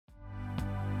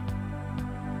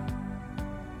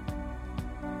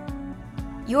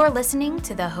You're listening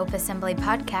to the Hope Assembly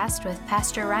podcast with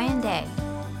Pastor Ryan Day.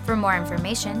 For more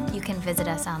information, you can visit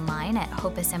us online at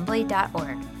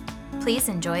hopeassembly.org. Please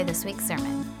enjoy this week's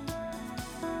sermon.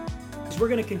 We're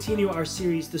going to continue our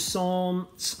series, The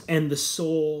Psalms and the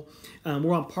Soul.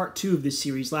 We're on part 2 of this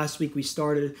series. Last week we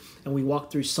started and we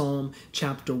walked through Psalm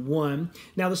chapter 1.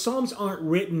 Now the Psalms aren't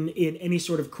written in any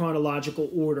sort of chronological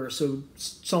order. So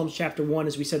Psalms chapter 1,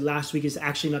 as we said last week, is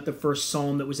actually not the first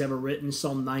psalm that was ever written.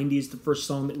 Psalm 90 is the first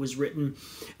psalm that was written.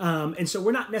 And so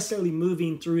we're not necessarily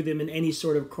moving through them in any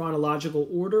sort of chronological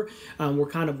order. We're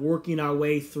kind of working our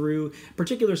way through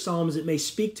particular psalms that may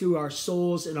speak to our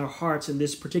souls and our hearts in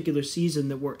this particular season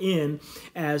that we're in,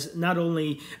 as not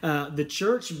only the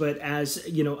church, but as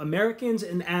Americans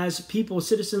and as people,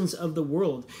 citizens of the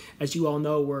world. As you all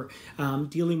know, we're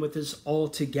dealing with this all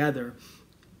together.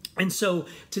 And so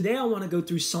today I want to go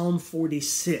through Psalm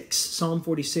 46. Psalm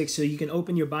 46. So you can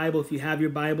open your Bible if you have your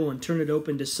Bible and turn it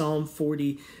open to Psalm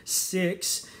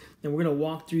 46. And we're going to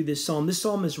walk through this psalm. This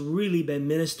psalm has really been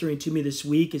ministering to me this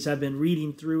week as I've been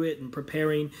reading through it and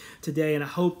preparing today. And I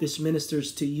hope this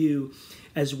ministers to you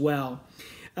as well.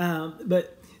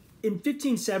 But in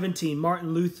 1517,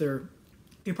 Martin Luther,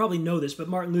 you probably know this, but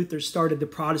Martin Luther started the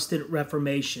Protestant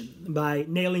Reformation by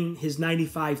nailing his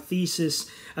 95 Thesis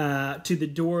to the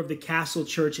door of the Castle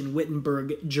Church in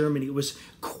Wittenberg, Germany. It was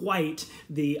quite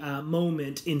the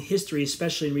moment in history,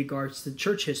 especially in regards to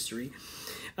church history.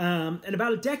 And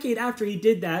about a decade after he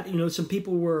did that, some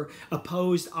people were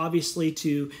opposed, obviously,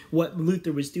 to what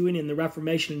Luther was doing in the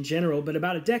Reformation in general. But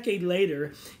about a decade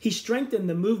later, he strengthened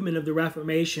the movement of the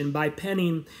Reformation by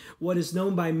penning what is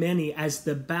known by many as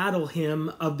the battle hymn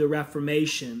of the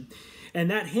Reformation.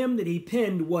 And that hymn that he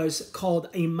penned was called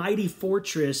 "A Mighty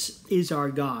Fortress Is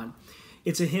Our God."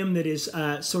 It's a hymn that is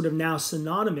sort of now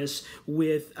synonymous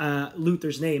with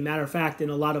Luther's name. Matter of fact,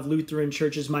 in a lot of Lutheran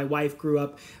churches, my wife grew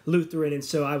up Lutheran, and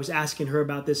so I was asking her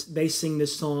about this. They sing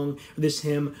this song, this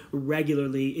hymn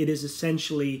regularly. It is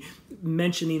essentially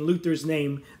mentioning Luther's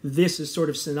name. This is sort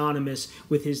of synonymous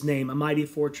with his name. A mighty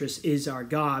fortress is our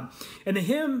God. And the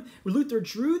hymn, Luther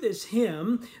drew this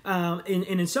hymn and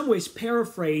in some ways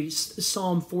paraphrased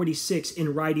Psalm 46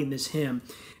 in writing this hymn.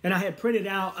 And I had printed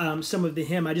out some of the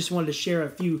hymn. I just wanted to share a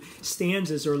few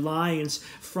stanzas or lines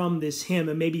from this hymn,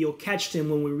 and maybe you'll catch them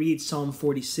when we read Psalm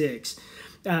 46.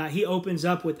 He opens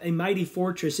up with, "A mighty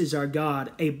fortress is our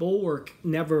God, a bulwark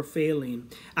never failing.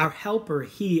 Our helper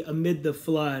he amid the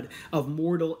flood of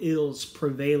mortal ills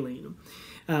prevailing."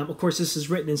 Of course, this is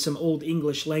written in some Old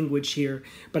English language here,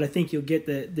 but I think you'll get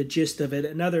the gist of it.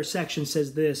 Another section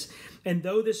says this: "And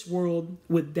though this world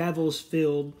with devils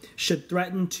filled should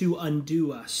threaten to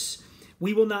undo us,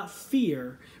 we will not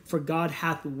fear, for God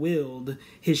hath willed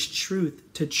his truth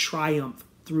to triumph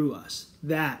through us."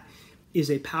 That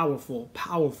is a powerful,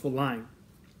 powerful line.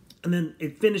 And then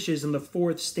it finishes in the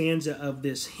 4th stanza of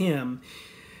this hymn: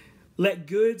 "Let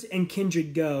goods and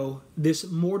kindred go, this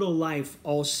mortal life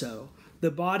also. The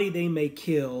body they may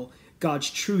kill, God's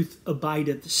truth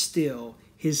abideth still.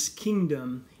 His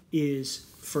kingdom is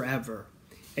forever."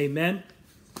 Amen.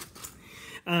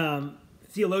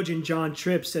 Theologian John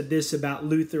Tripp said this about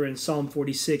Luther in Psalm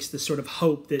 46, the sort of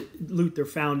hope that Luther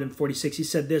found in 46. He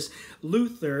said this: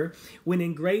 "Luther, when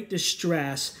in great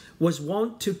distress, was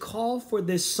wont to call for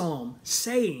this psalm,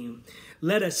 saying,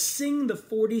 'Let us sing the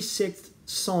 46th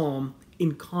psalm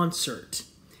in concert,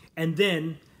 and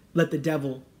then let the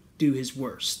devil do his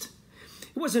worst.'"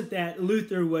 It wasn't that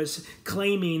Luther was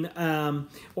claiming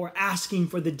or asking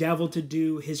for the devil to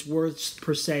do his worst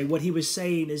per se. What he was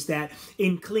saying is that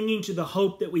in clinging to the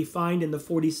hope that we find in the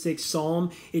 46th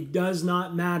Psalm, it does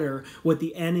not matter what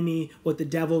the enemy, what the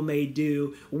devil may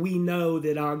do. We know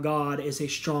that our God is a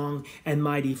strong and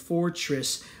mighty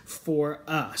fortress for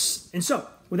us. And so,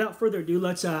 without further ado,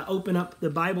 let's open up the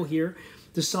Bible here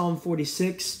to Psalm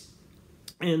 46.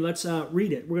 And let's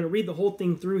read it. We're going to read the whole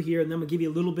thing through here, and then we'll give you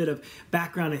a little bit of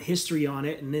background and history on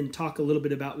it, and then talk a little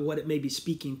bit about what it may be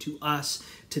speaking to us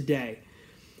today.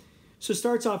 So it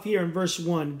starts off here in verse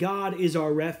 1. "God is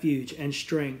our refuge and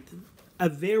strength, a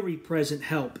very present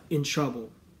help in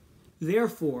trouble.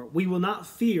 Therefore we will not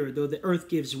fear, though the earth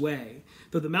gives way,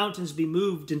 though the mountains be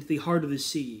moved into the heart of the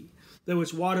sea, though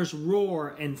its waters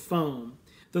roar and foam,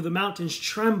 though the mountains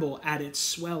tremble at its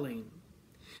swelling.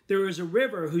 There is a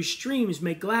river whose streams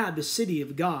make glad the city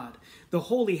of God, the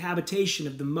holy habitation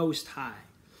of the Most High.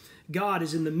 God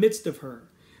is in the midst of her.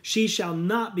 She shall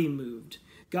not be moved.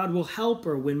 God will help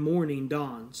her when morning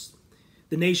dawns.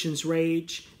 The nations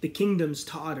rage, the kingdoms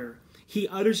totter. He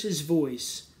utters his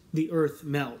voice, the earth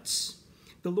melts.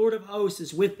 The Lord of hosts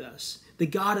is with us. The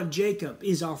God of Jacob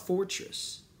is our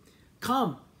fortress.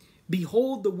 Come,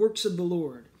 Behold the works of the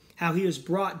Lord, how he has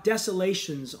brought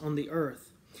desolations on the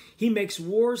earth. He makes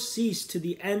wars cease to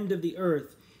the end of the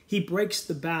earth. He breaks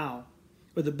the bow,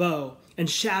 or the bow, and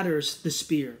shatters the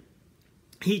spear.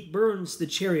 He burns the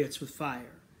chariots with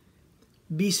fire.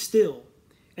 Be still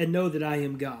and know that I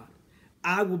am God.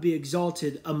 I will be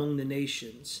exalted among the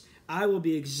nations. I will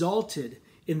be exalted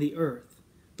in the earth.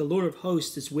 The Lord of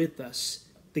hosts is with us.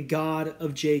 The God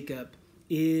of Jacob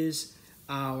is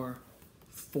our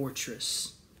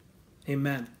fortress.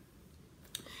 Amen.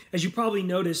 As you probably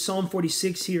noticed, Psalm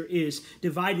 46 here is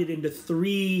divided into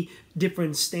 3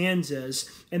 different stanzas,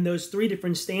 and those 3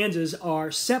 different stanzas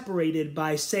are separated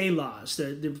by selahs.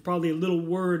 There's probably a little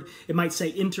word, it might say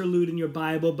interlude in your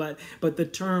Bible, but the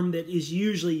term that is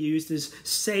usually used is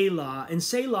selah. And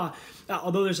selah,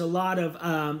 although there's a lot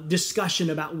of discussion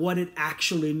about what it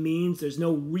actually means, there's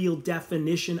no real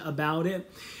definition about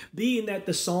it. Being that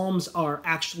the Psalms are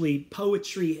actually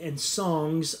poetry and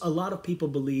songs, a lot of people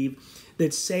believe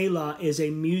that Selah is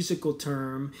a musical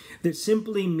term that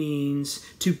simply means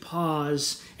to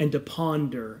pause and to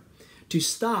ponder, to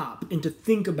stop and to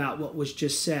think about what was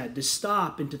just said, to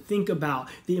stop and to think about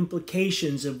the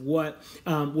implications of what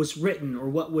was written or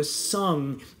what was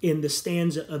sung in the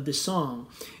stanza of the song.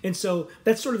 And so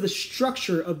that's sort of the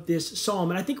structure of this psalm.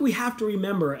 And I think we have to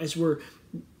remember as we're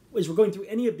going through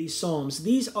any of these psalms,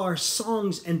 these are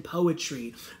songs and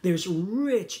poetry. There's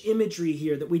rich imagery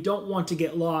here that we don't want to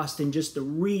get lost in just the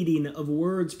reading of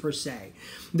words per se.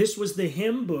 This was the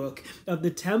hymn book of the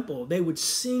temple. They would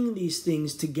sing these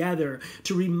things together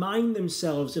to remind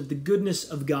themselves of the goodness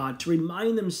of God, to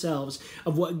remind themselves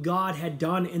of what God had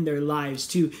done in their lives,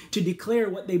 to declare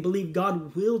what they believe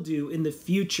God will do in the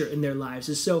future in their lives.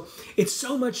 And so it's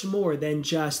so much more than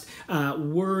just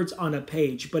words on a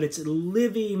page, but it's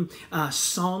living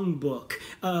songbook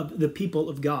of the people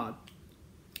of God.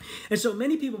 And so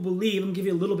many people believe, let me give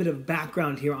you a little bit of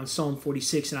background here on Psalm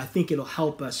 46, and I think it'll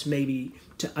help us maybe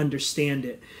to understand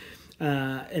it.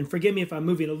 And forgive me if I'm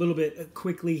moving a little bit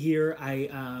quickly here.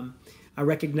 I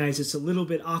recognize it's a little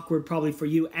bit awkward probably for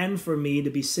you and for me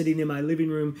to be sitting in my living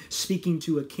room speaking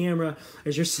to a camera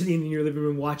as you're sitting in your living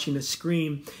room watching a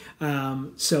screen.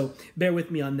 So bear with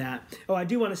me on that. Oh, I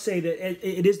do want to say that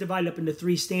it is divided up into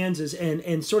 3 stanzas,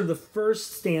 and sort of the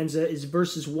first stanza is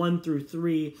verses 1 through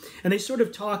 3, and they sort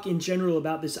of talk in general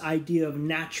about this idea of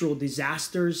natural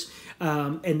disasters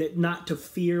and that not to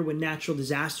fear when natural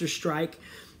disasters strike.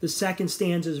 The second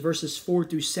stanza is verses 4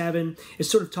 through 7. It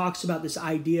sort of talks about this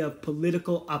idea of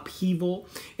political upheaval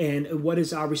and what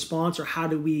is our response, or how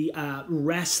do we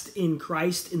rest in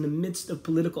Christ in the midst of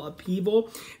political upheaval.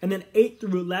 And then 8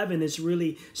 through 11 is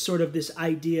really sort of this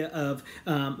idea of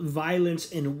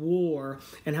violence and war.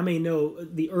 And how many know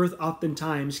the earth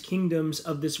oftentimes, kingdoms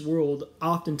of this world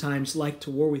oftentimes like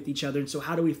to war with each other. And so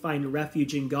how do we find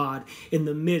refuge in God in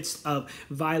the midst of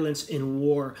violence and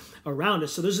war around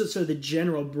us? So those are sort of the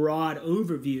general broad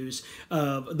overviews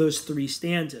of those 3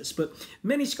 stanzas. But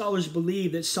many scholars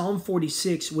believe that Psalm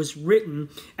 46 was written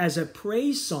as a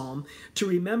praise psalm to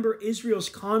remember Israel's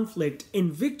conflict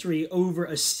and victory over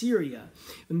Assyria.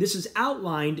 And this is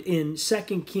outlined in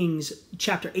 2 Kings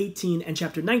chapter 18 and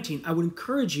chapter 19. I would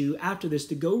encourage you after this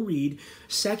to go read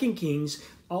 2 Kings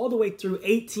all the way through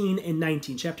 18 and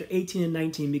 19, chapter 18 and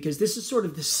 19, because this is sort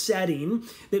of the setting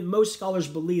that most scholars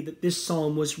believe that this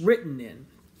psalm was written in.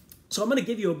 So I'm going to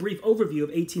give you a brief overview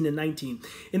of 18 and 19.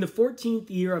 In the 14th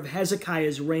year of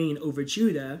Hezekiah's reign over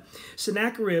Judah,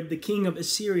 Sennacherib, the king of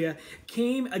Assyria,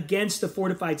 came against the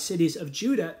fortified cities of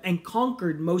Judah and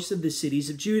conquered most of the cities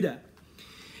of Judah.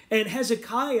 And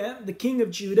Hezekiah, the king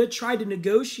of Judah, tried to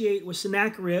negotiate with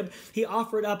Sennacherib. He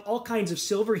offered up all kinds of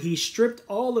silver. He stripped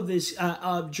all of this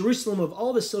Jerusalem of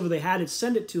all the silver they had and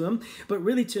sent it to him, but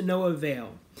really to no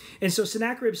avail. And so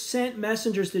Sennacherib sent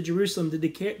messengers to Jerusalem to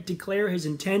declare his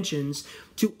intentions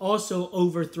to also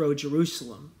overthrow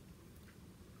Jerusalem.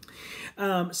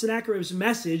 Sennacherib's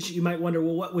message, you might wonder,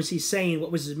 well, what was he saying?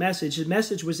 What was his message? His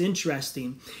message was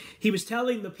interesting. He was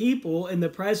telling the people in the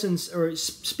presence, or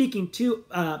speaking to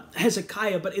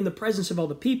Hezekiah, but in the presence of all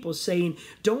the people, saying,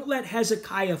 don't let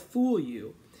Hezekiah fool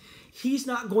you. He's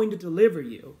not going to deliver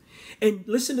you. And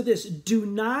listen to this, do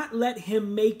not let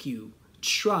him make you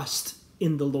trust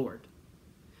in the Lord.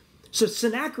 So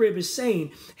Sennacherib is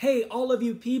saying, hey, all of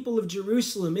you people of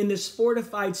Jerusalem in this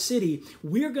fortified city,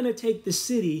 we're going to take the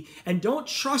city, and don't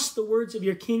trust the words of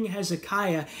your king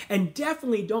Hezekiah, and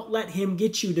definitely don't let him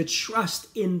get you to trust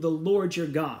in the Lord your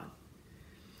God.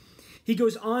 He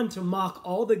goes on to mock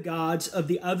all the gods of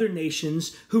the other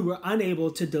nations who were unable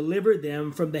to deliver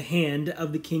them from the hand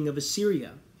of the king of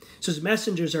Assyria. So his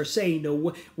messengers are saying,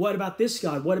 no, what about this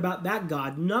God? What about that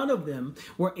God? None of them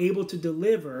were able to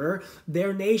deliver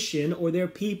their nation or their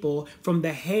people from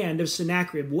the hand of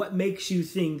Sennacherib. What makes you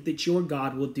think that your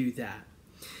God will do that?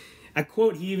 I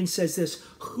quote, he even says this,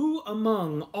 who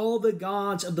among all the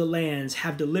gods of the lands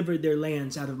have delivered their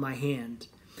lands out of my hand,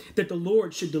 that the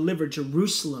Lord should deliver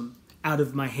Jerusalem out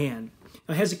of my hand?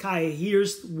 Now Hezekiah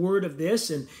hears word of this,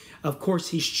 and of course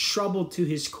he's troubled to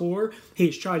his core.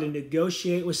 He's tried to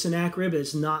negotiate with Sennacherib. It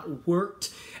has not worked.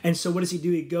 And so what does he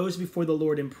do? He goes before the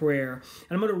Lord in prayer.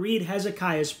 And I'm going to read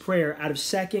Hezekiah's prayer out of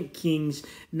 2 Kings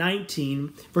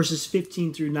 19, verses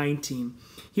 15 through 19.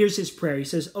 Here's his prayer. He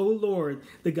says, O Lord,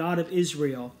 the God of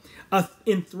Israel,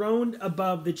 enthroned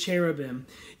above the cherubim,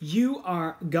 you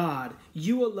are God,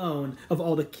 you alone of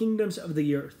all the kingdoms of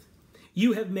the earth.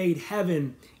 You have made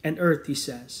heaven and earth, he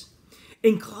says.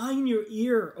 Incline your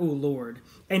ear, O Lord,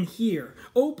 and hear.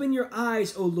 Open your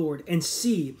eyes, O Lord, and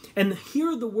see, and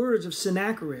hear the words of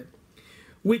Sennacherib,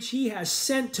 which he has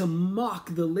sent to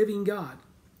mock the living God.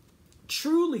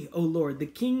 Truly, O Lord, the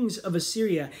kings of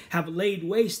Assyria have laid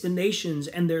waste the nations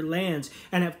and their lands,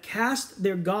 and have cast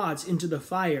their gods into the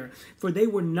fire, for they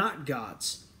were not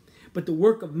gods, but the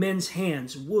work of men's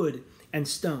hands, wood and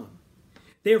stone.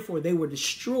 Therefore they were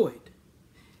destroyed.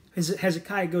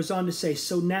 Hezekiah goes on to say,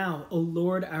 so now, O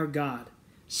Lord our God,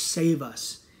 save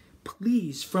us,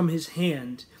 please, from his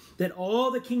hand, that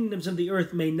all the kingdoms of the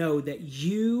earth may know that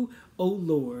you, O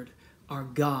Lord, are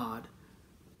God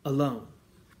alone.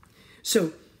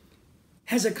 So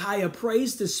Hezekiah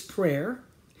prays this prayer.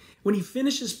 When he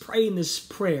finishes praying this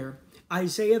prayer,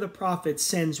 Isaiah the prophet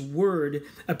sends word,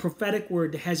 a prophetic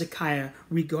word to Hezekiah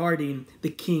regarding the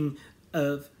king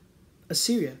of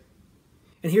Assyria.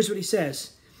 And here's what he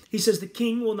says. He says, the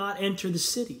king will not enter the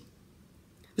city.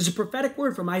 There's a prophetic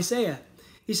word from Isaiah.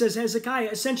 He says, Hezekiah,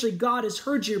 essentially God has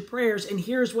heard your prayers, and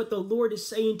here's what the Lord is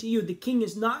saying to you. The king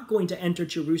is not going to enter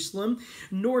Jerusalem,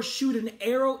 nor shoot an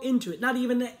arrow into it. Not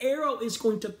even an arrow is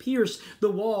going to pierce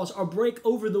the walls or break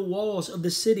over the walls of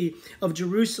the city of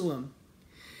Jerusalem.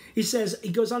 He says,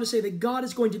 he goes on to say that God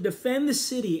is going to defend the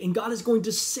city, and God is going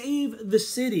to save the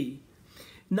city.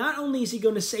 Not only is he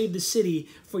going to save the city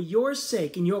for your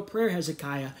sake and your prayer,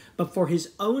 Hezekiah, but for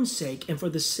his own sake and for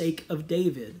the sake of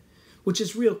David, which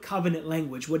is real covenant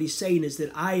language. What he's saying is that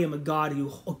I am a God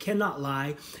who cannot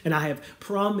lie, and I have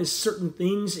promised certain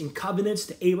things in covenants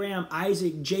to Abraham,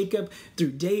 Isaac, Jacob,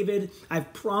 through David.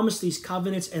 I've promised these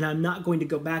covenants, and I'm not going to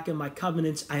go back in my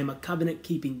covenants. I am a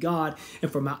covenant-keeping God,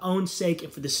 and for my own sake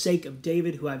and for the sake of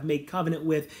David, who I've made covenant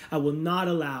with, I will not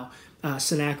allow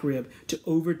Sennacherib to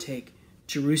overtake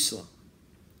Jerusalem.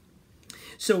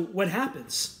 So what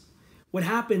happens? What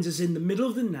happens is in the middle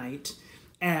of the night,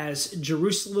 as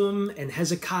Jerusalem and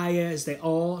Hezekiah, as they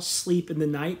all sleep in the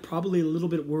night, probably a little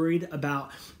bit worried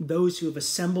about those who have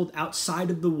assembled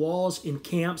outside of the walls in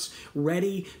camps,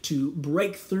 ready to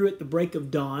break through at the break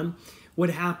of dawn.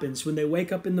 What happens when they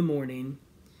wake up in the morning,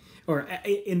 or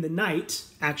in the night,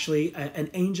 actually, an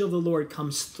angel of the Lord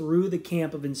comes through the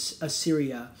camp of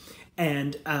Assyria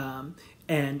and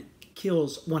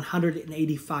kills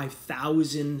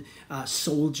 185,000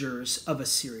 soldiers of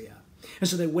Assyria. And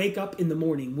so they wake up in the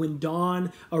morning. When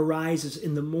dawn arises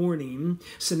in the morning,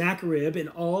 Sennacherib and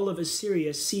all of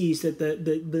Assyria sees that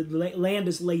the land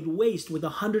is laid waste with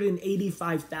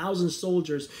 185,000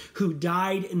 soldiers who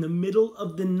died in the middle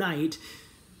of the night.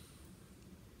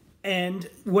 And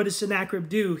what does Sennacherib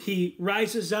do? He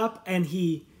rises up and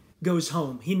he goes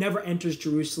home. He never enters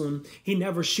Jerusalem. He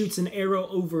never shoots an arrow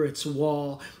over its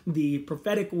wall. The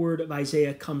prophetic word of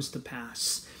Isaiah comes to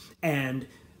pass. And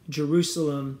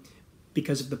Jerusalem,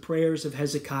 because of the prayers of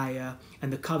Hezekiah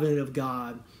and the covenant of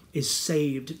God, is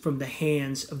saved from the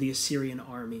hands of the Assyrian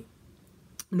army.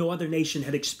 No other nation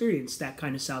had experienced that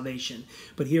kind of salvation,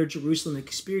 but here Jerusalem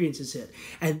experiences it.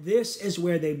 And this is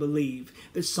where they believe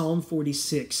that Psalm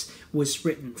 46 was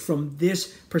written, from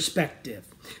this perspective.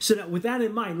 So now with that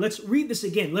in mind, let's read this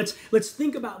again. Let's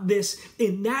think about this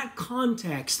in that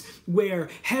context where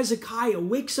Hezekiah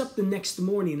wakes up the next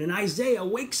morning and Isaiah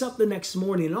wakes up the next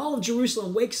morning and all of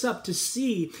Jerusalem wakes up to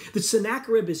see that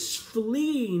Sennacherib is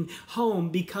fleeing home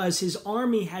because his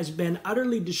army has been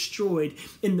utterly destroyed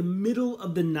in the middle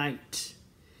of the night.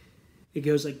 It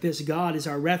goes like this: God is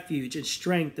our refuge and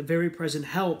strength, the very present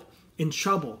help in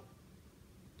trouble.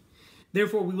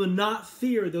 Therefore we will not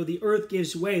fear, though the earth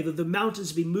gives way, though the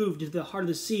mountains be moved into the heart of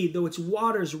the sea, though its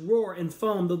waters roar and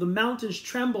foam, though the mountains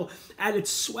tremble at its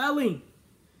swelling.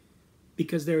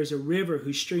 Because there is a river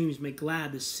whose streams make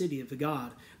glad the city of the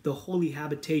God, the holy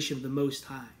habitation of the Most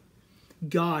High.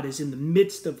 God is in the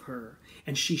midst of her,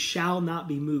 and she shall not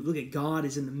be moved. Look at, God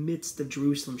is in the midst of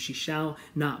Jerusalem. She shall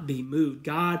not be moved.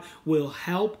 God will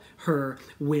help her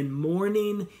when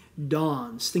morning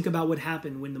dawns. Think about what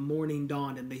happened when the morning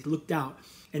dawned and they looked out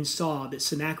and saw that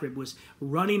Sennacherib was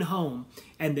running home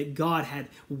and that God had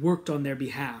worked on their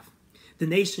behalf. The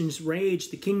nations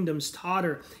rage, the kingdoms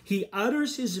totter. He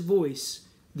utters his voice,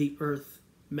 the earth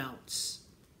melts.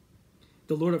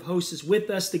 The Lord of hosts is with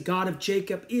us. The God of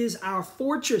Jacob is our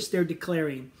fortress, they're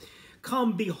declaring.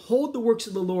 Come, behold the works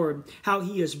of the Lord, how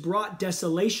he has brought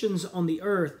desolations on the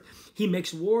earth. He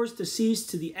makes wars to cease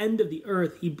to the end of the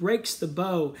earth. He breaks the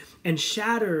bow and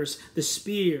shatters the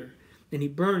spear, and he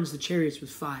burns the chariots with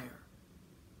fire.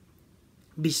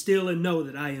 Be still and know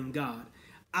that I am God.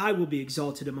 I will be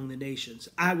exalted among the nations.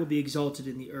 I will be exalted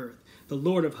in the earth. The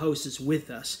Lord of hosts is with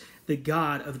us. The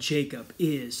God of Jacob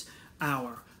is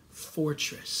our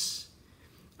fortress.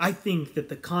 I think that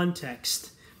the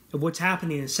context of what's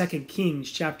happening in 2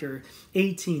 Kings chapter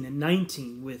 18 and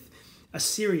 19 with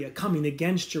Assyria coming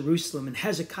against Jerusalem and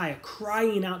Hezekiah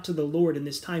crying out to the Lord in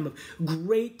this time of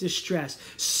great distress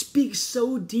speaks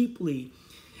so deeply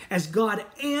as God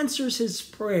answers his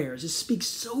prayers. It speaks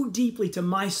so deeply to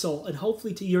my soul and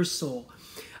hopefully to your soul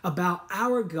about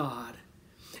our God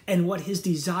and what his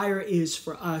desire is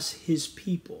for us, his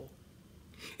people.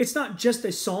 It's not just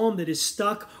a psalm that is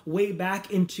stuck way back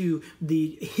into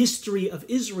the history of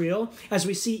Israel, as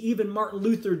we see even Martin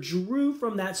Luther drew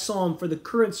from that psalm for the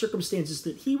current circumstances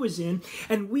that he was in,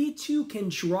 and we too can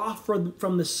draw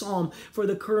from the psalm for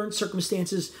the current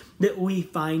circumstances that we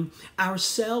find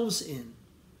ourselves in.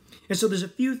 And so there's a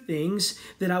few things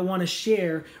that I want to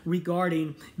share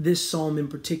regarding this psalm in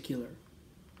particular.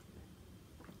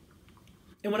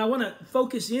 And what I want to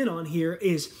focus in on here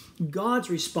is God's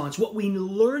response, what we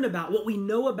learn about, what we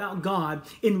know about God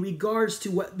in regards to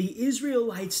what the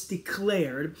Israelites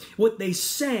declared, what they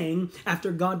sang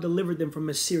after God delivered them from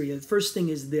Assyria. The first thing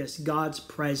is this, God's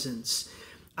presence.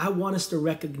 I want us to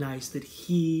recognize that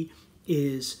he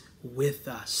is with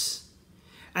us.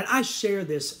 And I share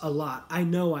this a lot. I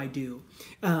know I do.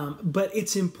 But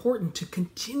it's important to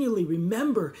continually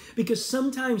remember, because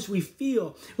sometimes we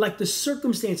feel like the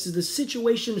circumstances, the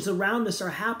situations around us are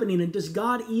happening, and does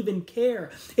God even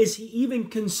care? Is he even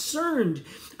concerned?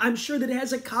 I'm sure that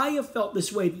Hezekiah felt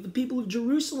this way, that the people of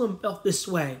Jerusalem felt this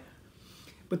way.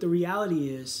 But the reality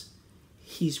is,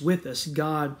 he's with us.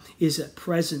 God is a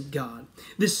present God.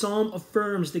 This psalm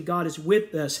affirms that God is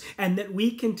with us and that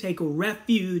we can take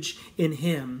refuge in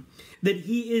him. That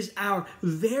he is our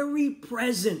very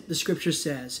present, the scripture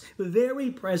says, very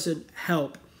present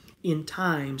help in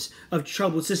times of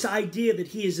trouble. It's this idea that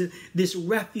he is this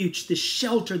refuge, this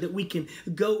shelter that we can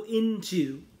go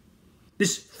into.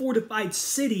 This fortified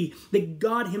city, that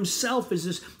God himself is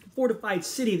this fortified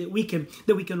city that we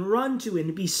can run to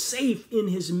and be safe in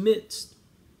his midst.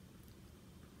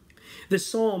 The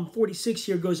Psalm 46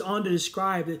 here goes on to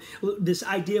describe this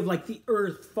idea of like the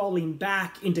earth falling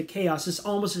back into chaos. It's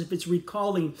almost as if it's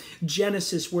recalling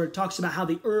Genesis, where it talks about how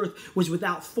the earth was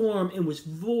without form and was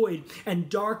void, and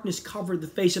darkness covered the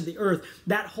face of the earth.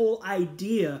 That whole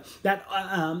idea,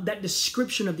 that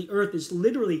description of the earth is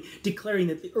literally declaring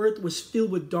that the earth was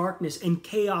filled with darkness and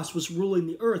chaos was ruling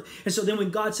the earth. And so then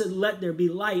when God said, "Let there be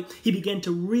light," he began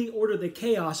to reorder the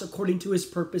chaos according to his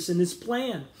purpose and his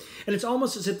plan. And it's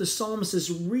almost as if the psalmist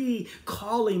is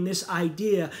recalling this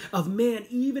idea of, man,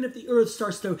 even if the earth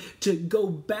starts to go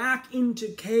back into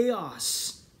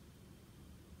chaos,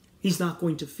 he's not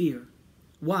going to fear.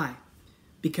 Why?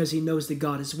 Because he knows that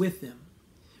God is with him.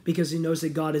 Because he knows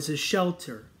that God is his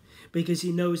shelter. Because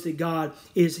he knows that God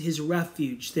is his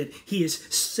refuge, that he is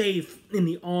safe in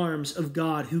the arms of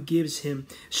God who gives him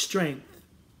strength.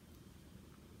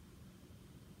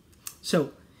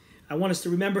 So, I want us to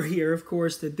remember here, of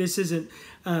course, that this isn't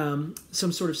some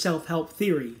sort of self-help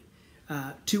theory.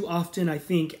 Too often, I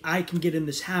think I can get in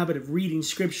this habit of reading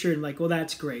scripture and like, well,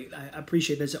 that's great. I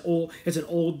appreciate that. It's an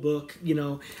old book,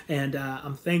 and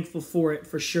I'm thankful for it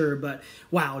for sure. But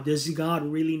wow, does God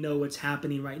really know what's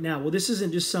happening right now? Well, this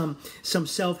isn't just some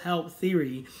self-help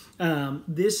theory.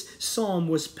 This psalm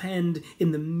was penned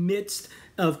in the midst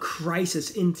of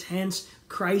crisis, intense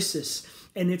crisis.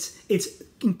 And it's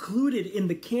included in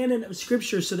the canon of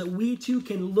Scripture so that we too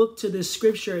can look to this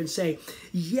Scripture and say,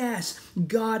 yes,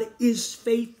 God is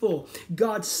faithful.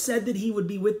 God said that he would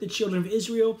be with the children of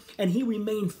Israel, and he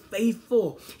remained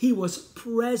faithful. He was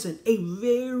present, a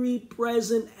very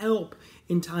present help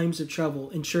in times of trouble.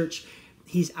 In church,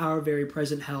 he's our very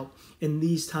present help in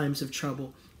these times of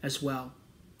trouble as well.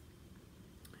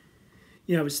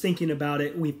 I was thinking about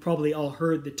it. We've probably all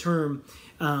heard the term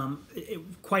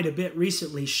quite a bit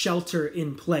recently, shelter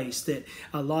in place, that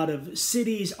a lot of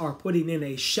cities are putting in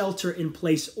a shelter in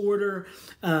place order.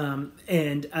 And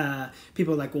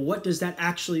people are like, well, what does that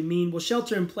actually mean? Well,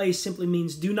 shelter in place simply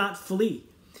means do not flee.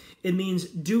 It means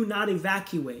do not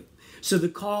evacuate. So the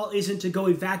call isn't to go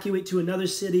evacuate to another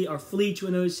city or flee to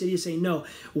another city. Say, no,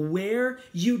 where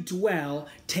you dwell,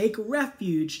 take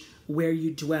refuge where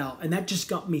you dwell. And that just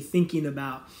got me thinking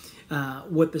about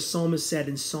what the psalmist said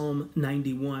in Psalm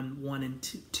 91, 1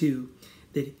 and 2,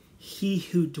 that he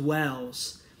who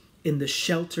dwells in the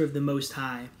shelter of the Most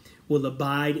High will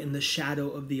abide in the shadow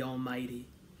of the Almighty.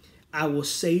 I will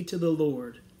say to the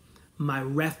Lord, my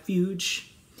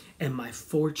refuge and my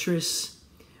fortress,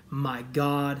 my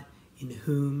God, in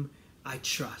whom I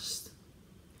trust.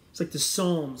 It's like the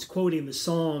Psalms, quoting the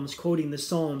Psalms,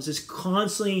 is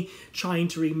constantly trying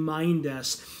to remind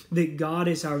us that God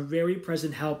is our very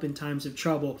present help in times of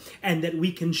trouble, and that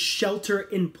we can shelter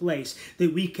in place,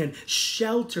 that we can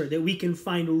shelter, that we can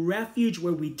find refuge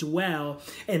where we dwell,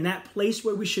 and that place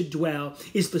where we should dwell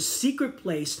is the secret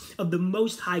place of the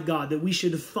Most High God, that we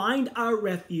should find our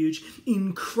refuge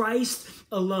in Christ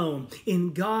alone,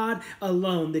 in God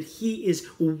alone, that he is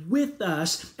with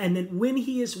us, and that when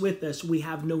he is with us, we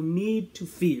have no need to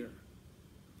fear.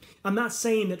 I'm not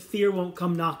saying that fear won't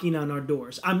come knocking on our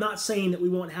doors. I'm not saying that we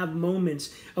won't have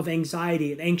moments of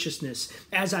anxiety and anxiousness.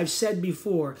 As I've said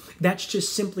before, that's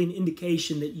just simply an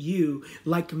indication that you,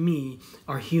 like me,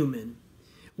 are human.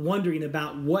 Wondering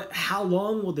about how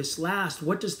long will this last?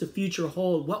 What does the future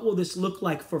hold? What will this look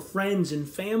like for friends and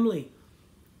family?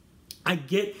 I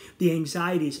get the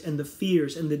anxieties and the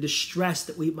fears and the distress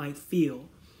that we might feel.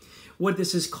 What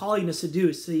this is calling us to do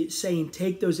is saying,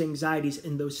 take those anxieties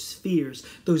and those fears,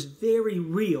 those very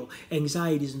real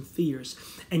anxieties and fears,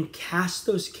 and cast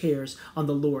those cares on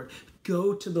the Lord.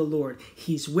 Go to the Lord.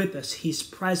 He's with us. He's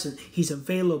present. He's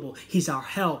available. He's our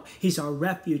help. He's our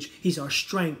refuge. He's our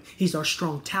strength. He's our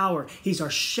strong tower. He's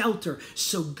our shelter.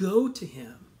 So go to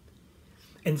him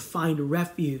and find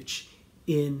refuge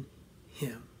in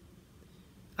him.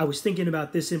 I was thinking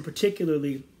about this in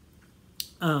particularly.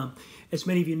 As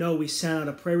many of you know, we sent out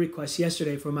a prayer request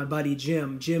yesterday for my buddy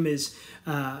Jim. Jim has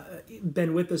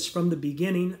been with us from the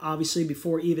beginning. Obviously,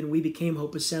 before even we became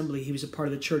Hope Assembly, he was a part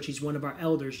of the church. He's one of our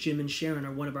elders. Jim and Sharon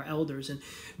are one of our elders. And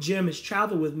Jim has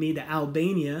traveled with me to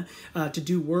Albania to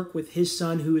do work with his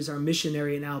son, who is our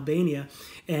missionary in Albania.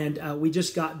 And we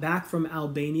just got back from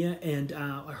Albania, and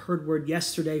I heard word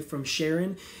yesterday from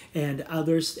Sharon and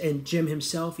others. And Jim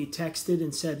himself, he texted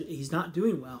and said he's not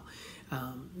doing well.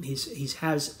 He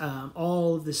has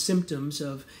all of the symptoms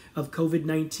of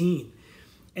COVID-19.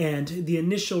 And the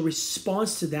initial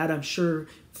response to that, I'm sure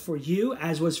for you,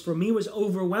 as was for me, was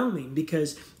overwhelming,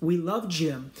 because we love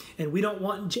Jim and we don't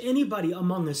want anybody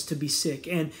among us to be sick.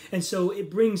 And so it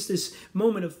brings this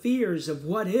moment of fears of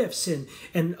what ifs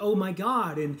and oh my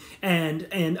God.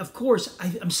 And of course,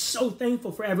 I'm so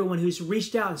thankful for everyone who's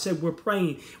reached out and said, we're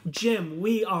praying. Jim,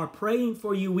 we are praying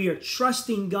for you. We are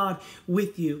trusting God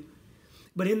with you.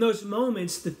 But in those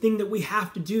moments, the thing that we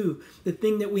have to do, the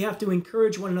thing that we have to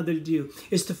encourage one another to do,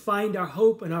 is to find our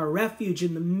hope and our refuge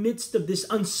in the midst of this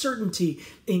uncertainty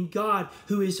in God,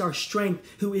 who is our strength,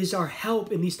 who is our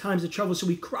help in these times of trouble. So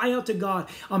we cry out to God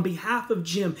on behalf of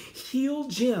Jim. Heal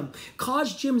Jim.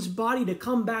 Cause Jim's body to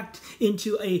come back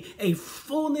into a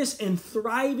fullness and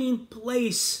thriving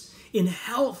place in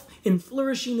health and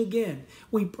flourishing again.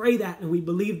 We pray that and we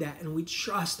believe that and we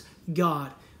trust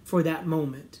God for that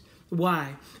moment.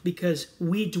 Why? Because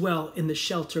we dwell in the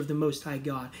shelter of the Most High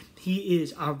God. He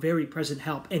is our very present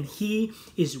help, and he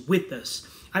is with us.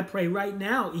 I pray right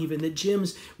now even that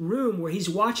Jim's room where he's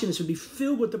watching this would be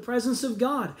filled with the presence of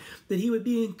God, that he would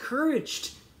be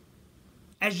encouraged,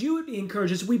 as you would be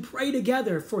encouraged, as we pray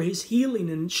together for his healing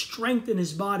and strength in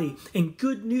his body and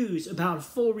good news about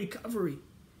full recovery.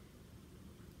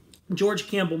 George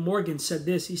Campbell Morgan said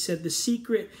this. He said, the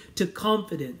secret to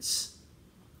confidence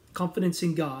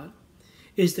in God,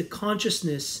 is the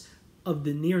consciousness of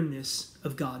the nearness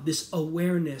of God, this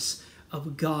awareness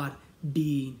of God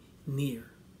being near.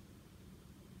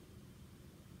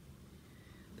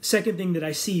 The second thing that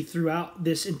I see throughout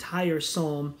this entire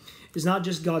psalm is not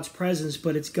just God's presence,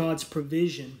 but it's God's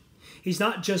provision. He's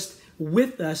not just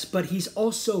with us, but he's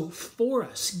also for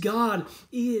us. God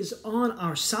is on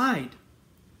our side.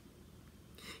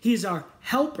 He is our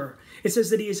helper. It says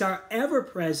that he is our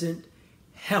ever-present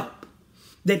help.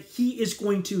 that he is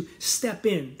going to step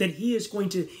in, that he is going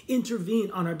to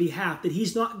intervene on our behalf, that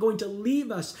he's not going to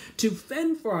leave us to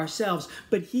fend for ourselves,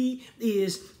 but he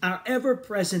is our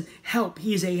ever-present help.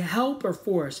 He is a helper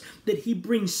for us, that he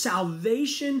brings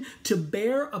salvation to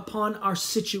bear upon our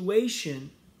situation.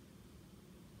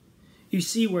 You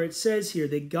see where it says here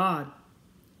that God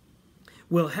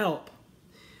will help.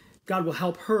 God will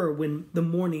help her when the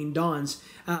morning dawns.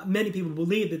 Many people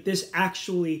believe that this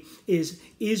actually is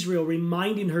Israel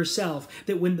reminding herself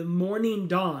that when the morning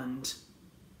dawned,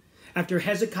 after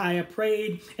Hezekiah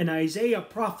prayed and Isaiah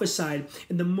prophesied,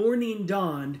 and the morning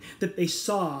dawned, that they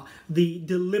saw the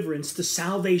deliverance, the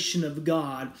salvation of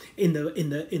God in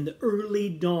the early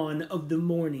dawn of the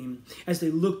morning, as they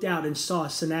looked out and saw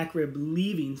Sennacherib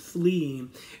leaving, fleeing,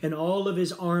 and all of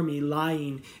his army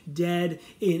lying dead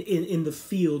in the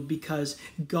field, because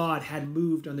God had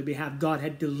moved on their behalf. God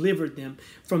had delivered them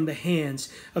from the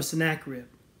hands of Sennacherib.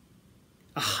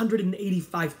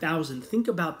 185,000. Think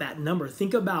about that number.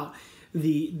 Think about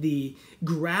the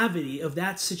gravity of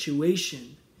that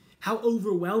situation. How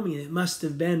overwhelming it must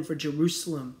have been for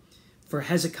Jerusalem, for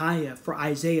Hezekiah, for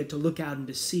Isaiah to look out and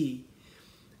to see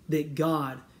that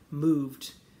God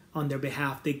moved on their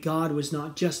behalf, that God was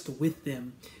not just with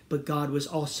them, but God was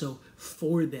also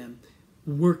for them,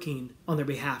 working on their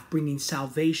behalf, bringing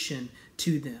salvation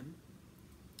to them.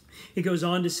 It goes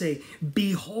on to say,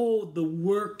 behold the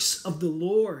works of the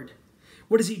Lord.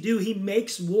 What does he do? He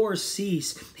makes war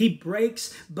cease. He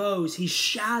breaks bows. He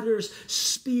shatters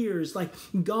spears. Like,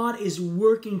 God is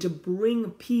working to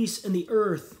bring peace in the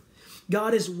earth.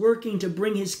 God is working to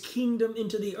bring his kingdom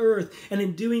into the earth. And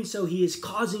in doing so, he is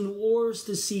causing wars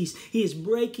to cease. He is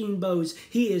breaking bows.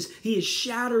 He is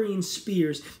shattering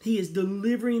spears. He is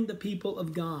delivering the people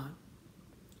of God.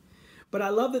 But I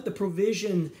love that the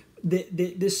provision that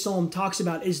this psalm talks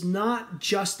about is not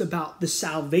just about the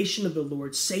salvation of the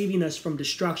Lord, saving us from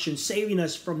destruction, saving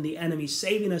us from the enemy,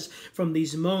 saving us from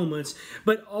these moments,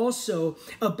 but also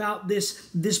about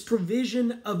this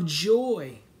provision of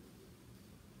joy,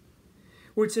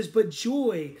 where it says, but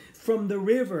joy from the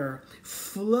river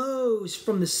flows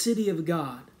from the city of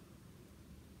God.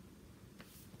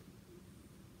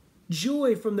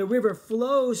 Joy from the river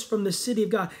flows from the city of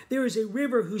God. There is a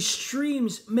river whose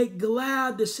streams make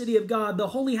glad the city of God, the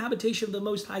holy habitation of the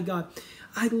Most High God.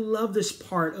 I love this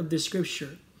part of the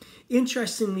scripture.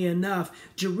 Interestingly enough,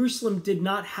 Jerusalem did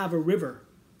not have a river.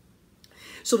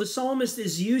 So the psalmist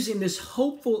is using this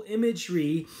hopeful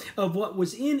imagery of what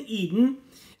was in Eden,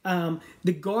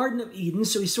 the Garden of Eden.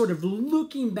 So he's sort of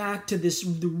looking back to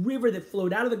the river that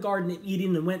flowed out of the Garden of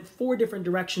Eden and went 4 different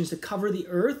directions to cover the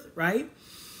earth, right?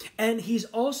 And he's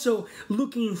also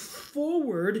looking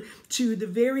forward to the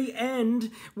very end,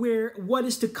 where what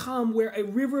is to come, where a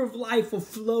river of life will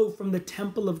flow from the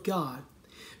temple of God.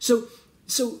 So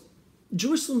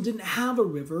Jerusalem didn't have a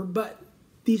river, but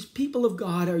these people of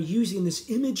God are using this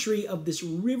imagery of this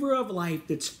river of life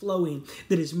that's flowing,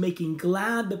 that is making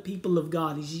glad the people of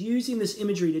God. He's using this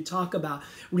imagery to talk about,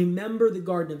 remember the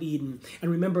Garden of Eden, and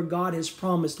remember God has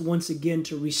promised once again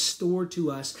to restore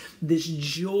to us this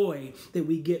joy that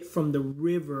we get from the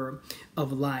river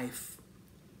of life.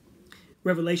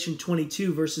 Revelation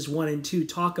 22 verses 1 and 2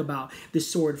 talk about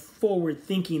this sort of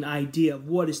forward-thinking idea of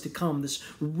what is to come, this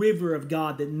river of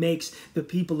God that makes the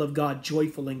people of God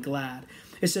joyful and glad.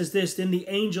 It says this, then the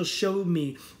angel showed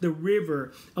me the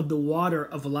river of the water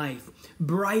of life,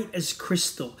 bright as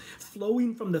crystal,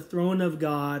 flowing from the throne of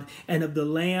God and of the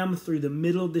Lamb through the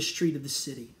middle of the street of the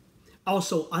city.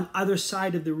 Also, on either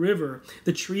side of the river,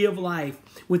 the tree of life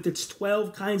with its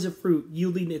 12 kinds of fruit,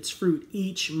 yielding its fruit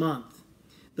each month.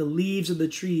 The leaves of the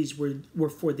trees were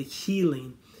for the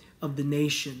healing of the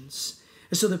nations.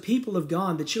 And so the people of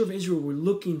God, the children of Israel, were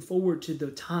looking forward to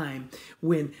the time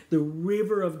when the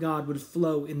river of God would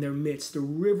flow in their midst. The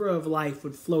river of life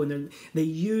would flow. And they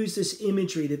used this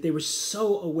imagery that they were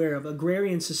so aware of,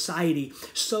 agrarian society,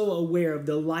 so aware of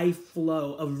the life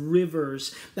flow of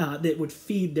rivers that would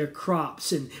feed their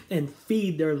crops and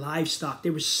feed their livestock. They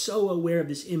were so aware of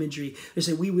this imagery. They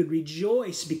said, we would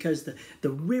rejoice because the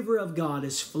river of God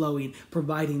is flowing,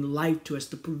 providing life to us.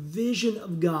 The provision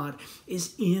of God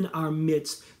is in our midst,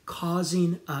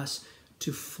 causing us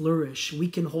to flourish. We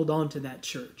can hold on to that,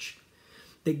 church,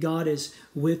 that God is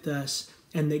with us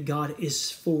and that God is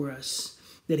for us,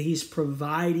 that he's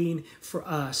providing for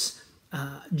us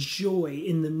joy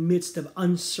in the midst of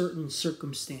uncertain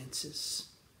circumstances.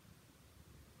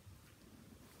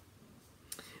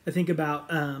 I think about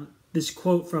this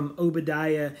quote from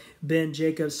Obadiah ben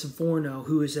Jacob Sforno,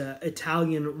 who is an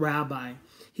Italian rabbi.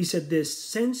 He said this,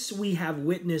 since we have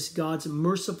witnessed God's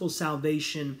merciful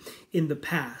salvation in the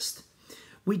past,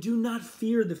 We do not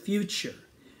fear the future,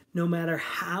 no matter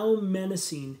how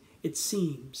menacing it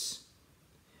seems.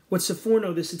 What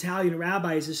Saforno, this Italian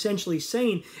rabbi, is essentially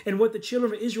saying, and what the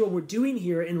children of Israel were doing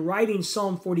here in writing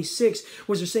Psalm 46,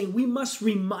 was they're saying we must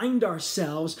remind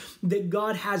ourselves that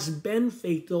God has been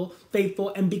faithful,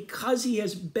 and because he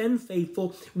has been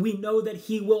faithful, we know that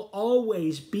he will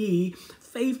always be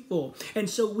faithful. And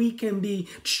so we can be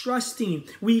trusting,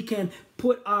 we can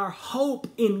put our hope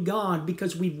in God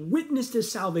because we've witnessed his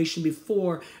salvation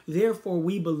before. Therefore,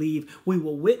 we believe we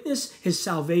will witness his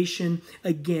salvation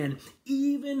again.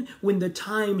 Even when the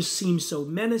times seem so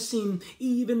menacing,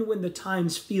 even when the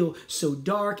times feel so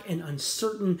dark and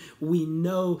uncertain, we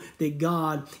know that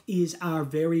God is our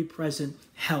very present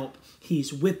help.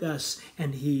 He's with us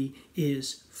and he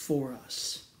is for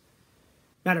us.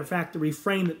 Matter of fact, the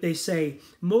refrain that they say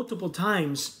multiple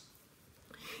times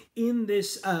in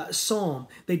this psalm,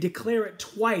 they declare it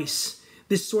twice.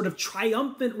 This sort of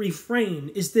triumphant refrain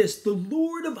is this: the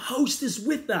Lord of hosts is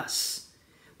with us.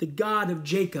 The God of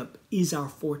Jacob is our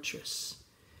fortress.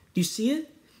 Do you see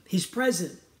it? He's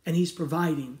present and he's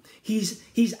providing. He's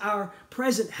our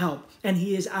present help and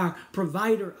he is our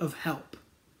provider of help.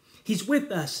 He's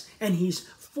with us and he's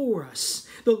for us.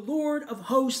 The Lord of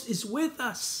hosts is with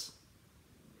us.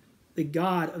 The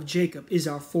God of Jacob is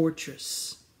our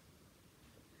fortress.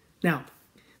 Now,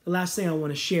 the last thing I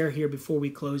want to share here before we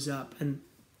close up, and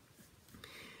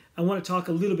I want to talk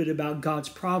a little bit about God's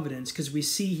providence, because we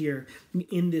see here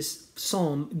in this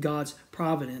psalm God's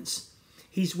providence.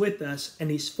 He's with us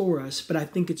and he's for us, but I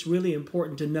think it's really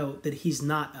important to note that he's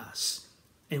not us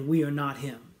and we are not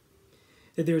him.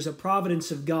 That there's a providence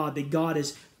of God, that God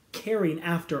is caring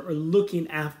after or looking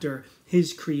after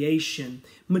his creation,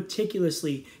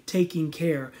 meticulously taking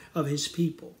care of his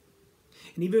people.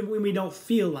 And even when we don't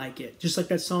feel like it, just like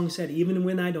that song said, even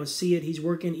when I don't see it, he's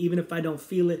working. Even if I don't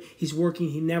feel it, he's working.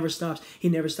 He never stops. He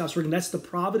never stops working. That's the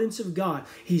providence of God.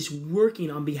 He's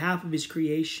working on behalf of his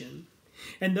creation.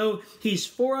 And though he's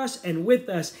for us and with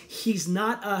us, he's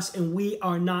not us and we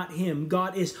are not him.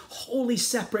 God is wholly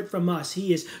separate from us.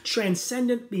 He is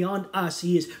transcendent beyond us.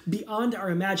 He is beyond our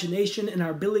imagination and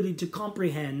our ability to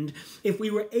comprehend. If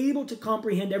we were able to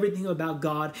comprehend everything about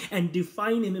God and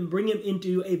define him and bring him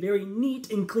into a very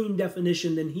neat and clean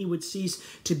definition, then he would cease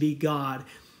to be God,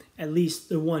 at least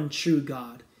the one true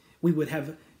God. We would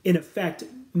have, in effect,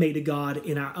 made a God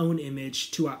in our own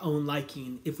image to our own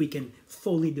liking if we can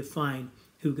fully define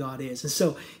who God is. And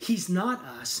so he's not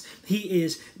us. He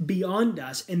is beyond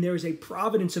us. And there is a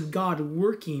providence of God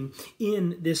working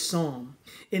in this psalm.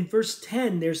 In verse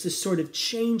 10, there's this sort of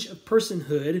change of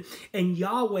personhood, and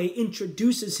Yahweh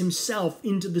introduces himself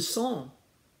into the psalm.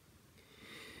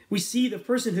 We see the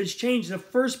personhood's changed. The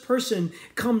first person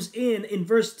comes in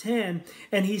verse 10,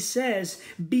 and he says,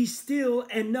 "Be still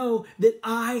and know that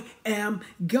I am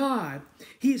God."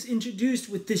 He is introduced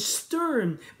with this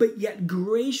stern but yet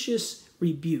gracious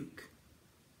rebuke.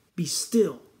 Be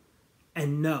still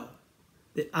and know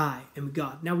that I am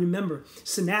God. Now remember,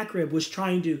 Sennacherib was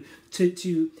trying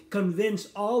to convince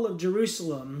all of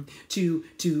Jerusalem to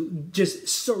just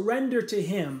surrender to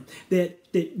him, that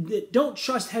don't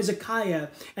trust Hezekiah,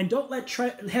 and don't let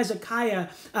Hezekiah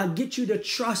get you to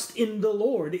trust in the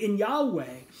Lord, in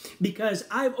Yahweh, because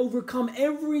I've overcome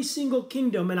every single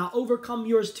kingdom and I'll overcome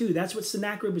yours too. That's what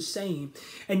Sennacherib was saying.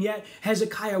 And yet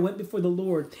Hezekiah went before the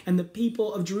Lord, and the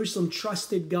people of Jerusalem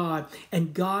trusted God,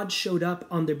 and God showed up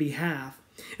on their behalf.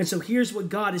 And so here's what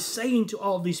God is saying to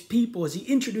all of these people as he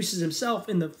introduces himself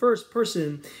in the first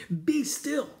person: be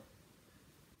still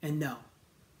and know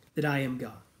that I am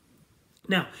God.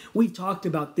 Now, we've talked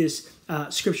about this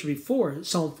scripture before,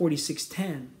 Psalm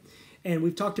 46:10. And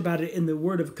we've talked about it in the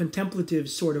word of contemplative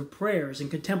sort of prayers and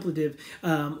contemplative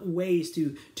ways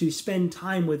to spend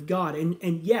time with God.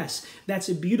 And yes, that's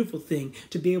a beautiful thing,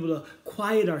 to be able to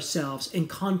quiet ourselves and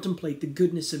contemplate the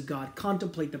goodness of God,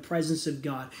 contemplate the presence of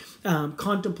God,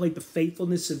 contemplate the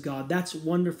faithfulness of God. That's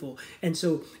wonderful. And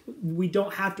so we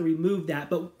don't have to remove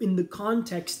that. But in the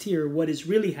context here, what is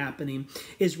really happening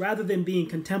is, rather than being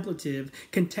contemplative,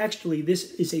 contextually,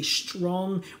 this is a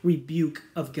strong rebuke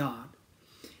of God.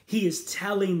 He is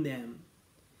telling them,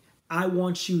 I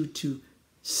want you to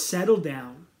settle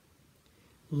down,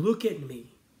 look at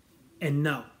me, and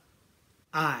know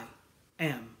I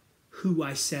am who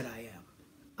I said I am.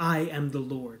 I am the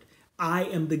Lord. I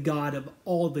am the God of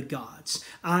all the gods.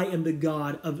 I am the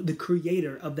God of the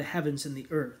creator of the heavens and the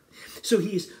earth. So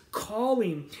he is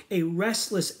calling a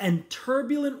restless and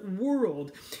turbulent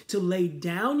world to lay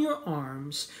down your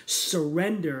arms,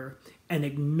 surrender, and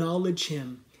acknowledge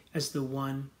him as the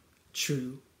one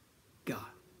true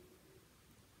God.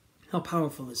 How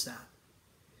powerful is that?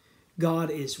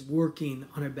 God is working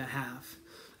on our behalf.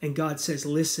 And God says,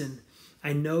 listen,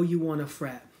 I know you want to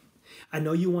fret. I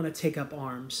know you want to take up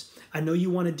arms. I know you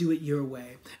want to do it your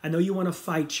way. I know you want to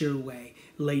fight your way.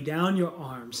 Lay down your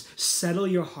arms. Settle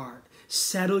your heart.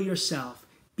 Settle yourself.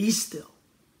 Be still.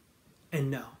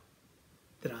 And know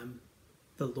that I'm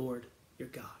the Lord your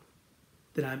God.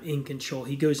 That I'm in control.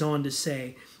 He goes on to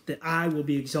say that I will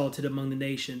be exalted among the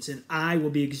nations and I will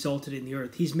be exalted in the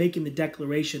earth. He's making the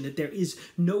declaration that there is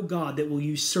no God that will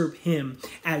usurp him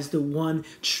as the one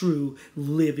true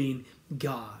living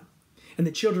God. And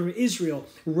the children of Israel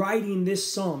writing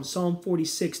this psalm, Psalm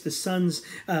 46, the sons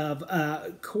of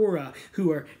Korah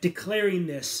who are declaring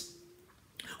this,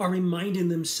 are reminding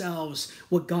themselves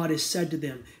what God has said to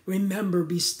them. Remember,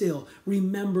 be still.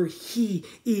 Remember, he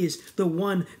is the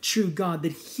one true God,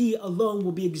 that he alone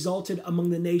will be exalted among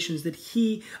the nations, that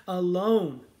he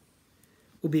alone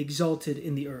will be exalted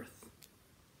in the earth.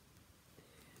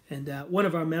 And one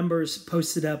of our members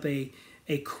posted up a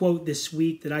quote this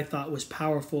week that I thought was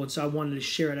powerful, and so I wanted to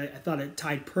share it. I thought it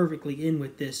tied perfectly in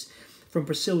with this. From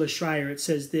Priscilla Schreier, it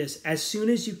says this: as soon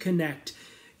as you connect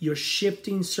your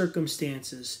shifting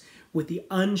circumstances with the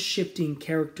unshifting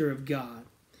character of God,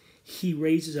 he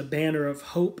raises a banner of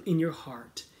hope in your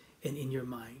heart and in your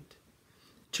mind.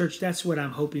 Church, that's what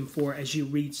I'm hoping for as you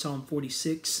read Psalm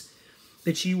 46,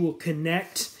 that you will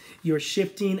connect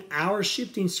our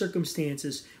shifting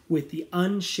circumstances with the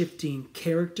unshifting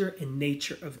character and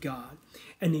nature of God.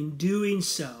 And in doing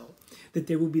so, that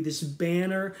there will be this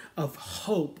banner of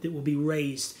hope that will be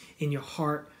raised in your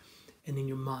heart and in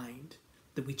your mind.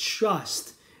 That we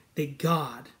trust that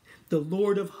God, the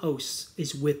Lord of hosts,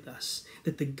 is with us.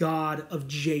 That the God of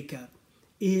Jacob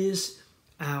is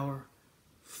our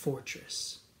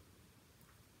fortress.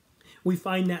 We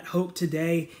find that hope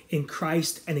today in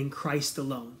Christ and in Christ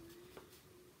alone.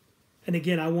 And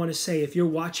again, I want to say, if you're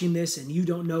watching this and you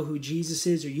don't know who Jesus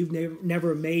is, or you've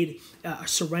never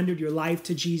surrendered your life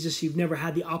to Jesus, you've never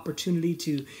had the opportunity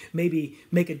to maybe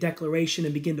make a declaration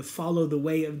and begin to follow the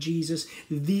way of Jesus,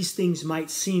 these things might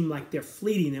seem like they're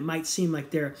fleeting. It might seem like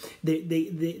they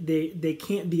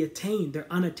can't be attained.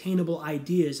 They're unattainable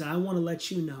ideas. And I want to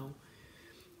let you know,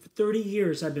 for 30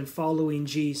 years I've been following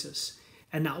Jesus,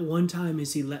 and not one time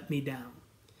has he let me down.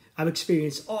 I've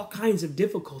experienced all kinds of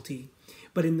difficulty,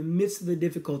 but in the midst of the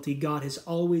difficulty, God has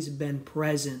always been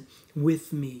present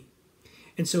with me.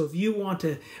 And so if you want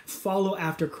to follow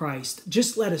after Christ,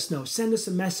 just let us know. Send us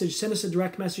a message. Send us a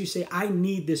direct message. Say, I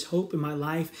need this hope in my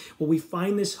life. Well, we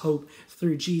find this hope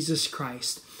through Jesus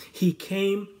Christ. He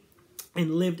came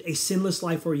and lived a sinless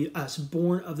life for us,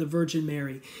 born of the Virgin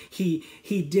Mary. He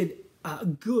did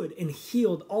good and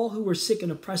healed all who were sick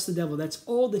and oppressed the devil. That's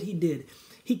all that he did.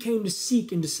 He came to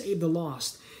seek and to save the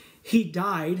lost. He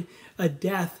died a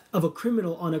death of a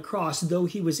criminal on a cross, though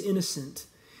he was innocent.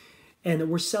 And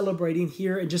we're celebrating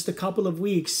here in just a couple of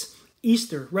weeks,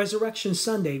 Easter, Resurrection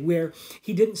Sunday, where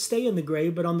he didn't stay in the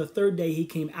grave, but on the third day he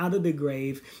came out of the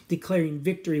grave, declaring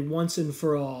victory once and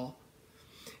for all.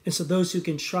 And so those who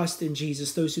can trust in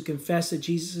Jesus, those who confess that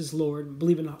Jesus is Lord, and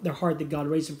believe in their heart that God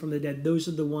raised him from the dead, those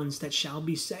are the ones that shall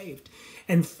be saved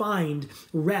and find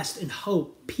rest and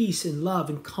hope, peace and love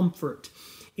and comfort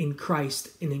in Christ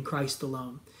and in Christ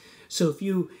alone. So if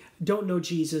you don't know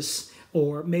Jesus,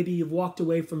 or maybe you've walked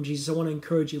away from Jesus, I want to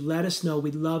encourage you, let us know.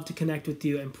 We'd love to connect with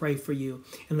you and pray for you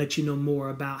and let you know more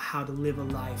about how to live a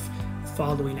life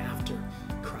following after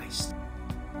Christ.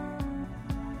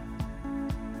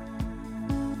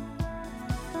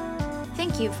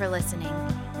 Thank you for listening.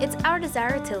 It's our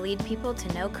desire to lead people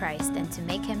to know Christ and to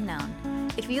make him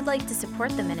known. If you'd like to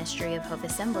support the ministry of Hope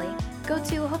Assembly, go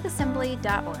to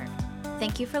hopeassembly.org.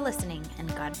 Thank you for listening,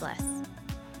 and God bless.